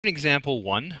example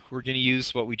 1, we're going to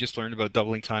use what we just learned about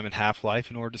doubling time and half-life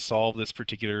in order to solve this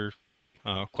particular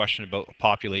question about a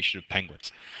population of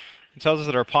penguins. It tells us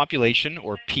that our population,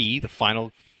 or P, the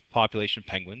final population of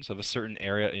penguins of a certain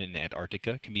area in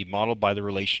Antarctica, can be modeled by the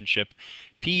relationship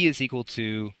P is equal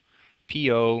to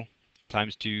PO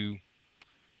times 2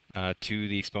 to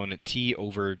the exponent T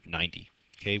over 90.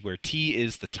 Okay, where T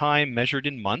is the time measured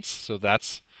in months, so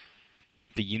that's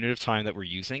the unit of time that we're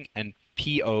using, and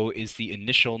PO is the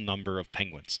initial number of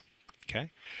penguins. Okay,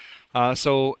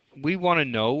 so we want to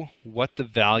know what the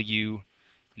value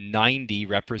 90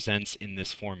 represents in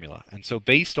this formula. And so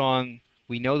based on,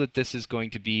 we know that this is going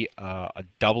to be a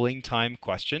doubling time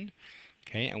question.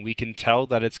 Okay, and we can tell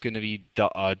that it's going to be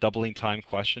a doubling time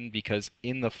question because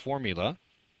in the formula,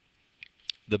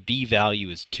 the B value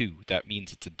is 2. That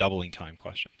means it's a doubling time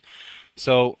question.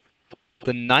 So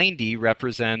the 90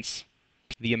 represents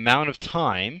the amount of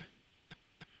time,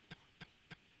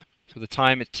 so the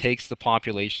time it takes the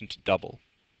population to double.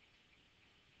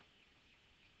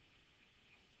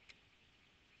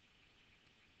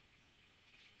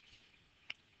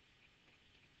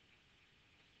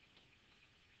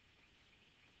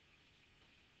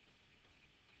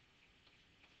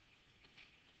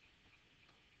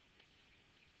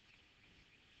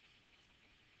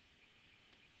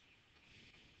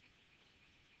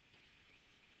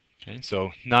 Okay,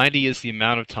 so 90 is the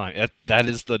amount of time. That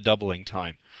is the doubling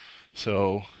time.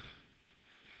 So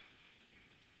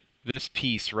this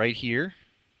piece right here,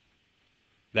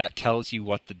 that tells you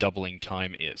what the doubling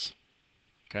time is.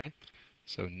 Okay,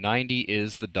 so 90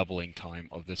 is the doubling time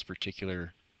of this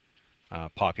particular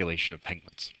population of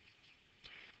penguins.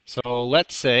 So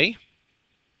let's say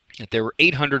if there were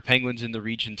 800 penguins in the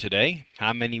region today,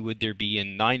 how many would there be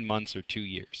in 9 months or 2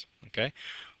 years? Okay,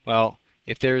 well,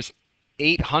 if there's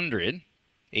 800,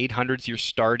 800 is your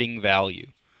starting value.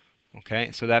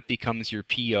 Okay, so that becomes your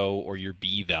PO or your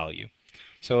B value.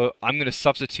 So I'm going to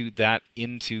substitute that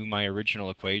into my original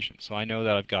equation. So I know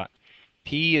that I've got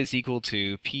P is equal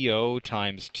to PO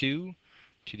times 2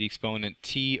 to the exponent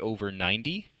T over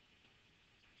 90.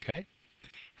 Okay,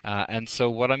 and so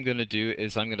what I'm going to do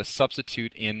is I'm going to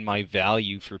substitute in my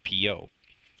value for PO.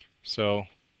 So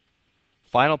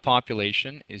final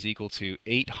population is equal to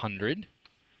 800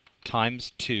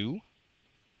 times 2.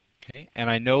 Okay, and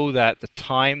I know that the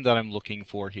time that I'm looking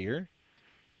for here,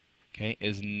 okay,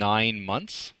 is 9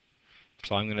 months.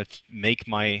 So I'm going to make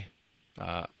my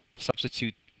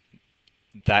substitute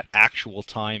that actual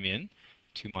time in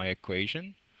to my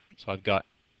equation. So I've got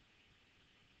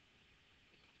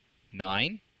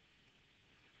 9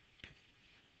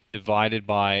 divided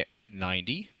by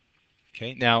 90.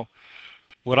 Okay, now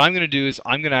what I'm going to do is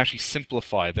I'm going to actually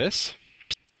simplify this.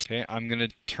 Okay, I'm going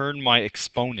to turn my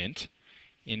exponent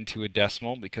into a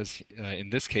decimal because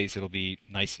in this case it'll be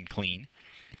nice and clean.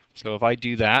 So if I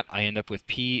do that, I end up with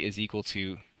P is equal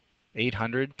to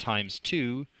 800 times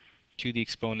 2 to the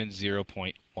exponent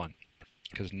 0.1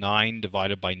 because 9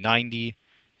 divided by 90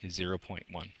 is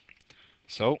 0.1.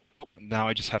 So now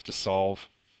I just have to solve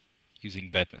using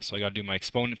Bedness. So I got to do my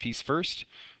exponent piece first.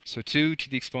 So 2 to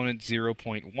the exponent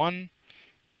 0.1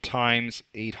 times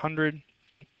 800.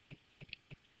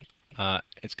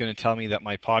 It's going to tell me that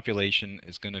my population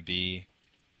is going to be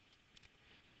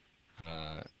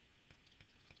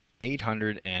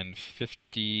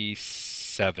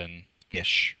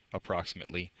 857-ish,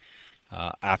 approximately,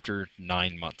 after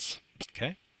 9 months.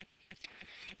 Okay.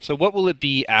 So what will it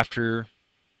be after,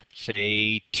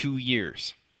 say, 2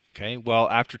 years? Okay. Well,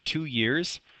 after 2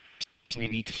 years, we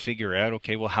need to figure out,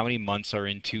 okay, well, how many months are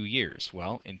in 2 years?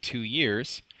 Well, in 2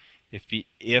 years,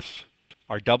 if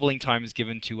our doubling time is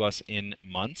given to us in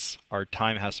months, our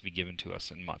time has to be given to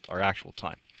us in months, our actual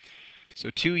time. So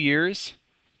 2 years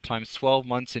times 12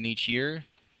 months in each year,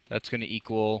 that's going to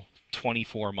equal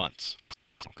 24 months.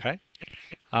 Okay.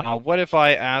 What if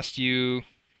I asked you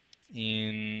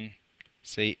in,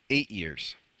 say, 8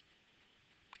 years?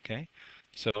 Okay.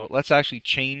 So let's actually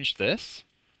change this.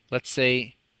 Let's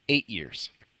say 8 years.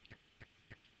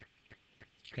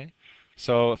 Okay.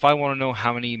 So if I want to know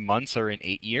how many months are in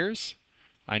 8 years,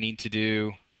 I need to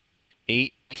do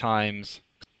 8 times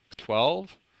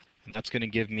 12, and that's going to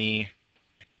give me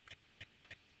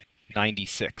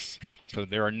 96. So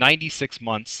there are 96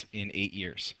 months in 8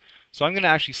 years. So I'm going to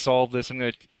actually solve this. I'm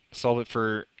going to solve it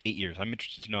for 8 years. I'm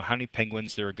interested to know how many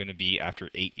penguins there are going to be after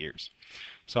 8 years.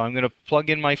 So I'm going to plug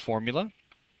in my formula.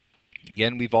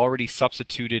 Again, we've already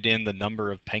substituted in the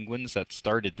number of penguins that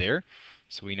started there.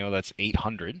 So we know that's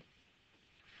 800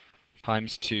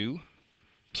 times 2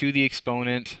 to the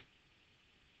exponent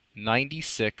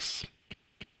 96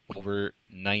 over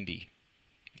 90.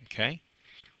 Okay,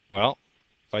 well,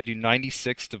 If I do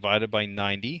 96 divided by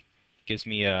 90, it gives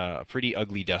me a pretty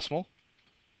ugly decimal.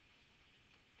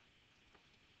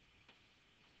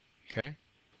 Okay.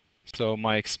 So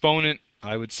my exponent,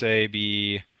 I would say,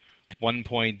 be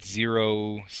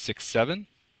 1.067.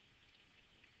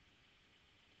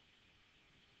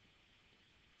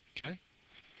 Okay.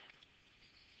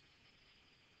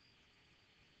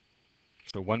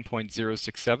 So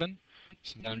 1.067.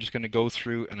 So now I'm just going to go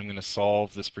through and I'm going to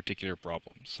solve this particular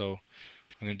problem. So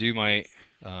I'm going to do my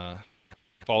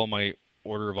follow my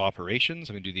order of operations.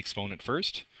 I'm going to do the exponent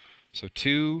first. So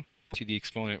 2 to the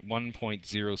exponent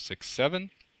 1.067. I'm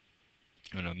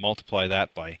going to multiply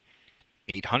that by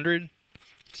 800.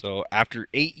 So after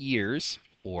 8 years,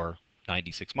 or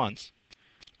 96 months,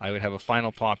 I would have a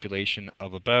final population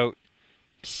of about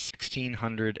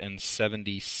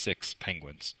 1,676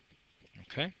 penguins.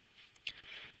 Okay.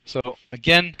 So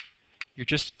again, you're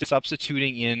just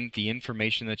substituting in the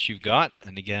information that you've got.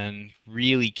 And again,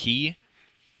 really key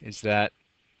is that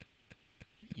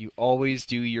you always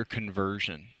do your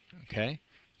conversion. Okay.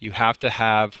 You have to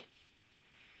have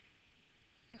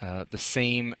the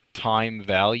same time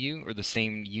value or the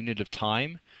same unit of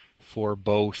time for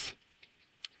both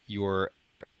your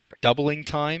doubling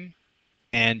time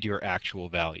and your actual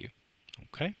value.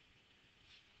 Okay.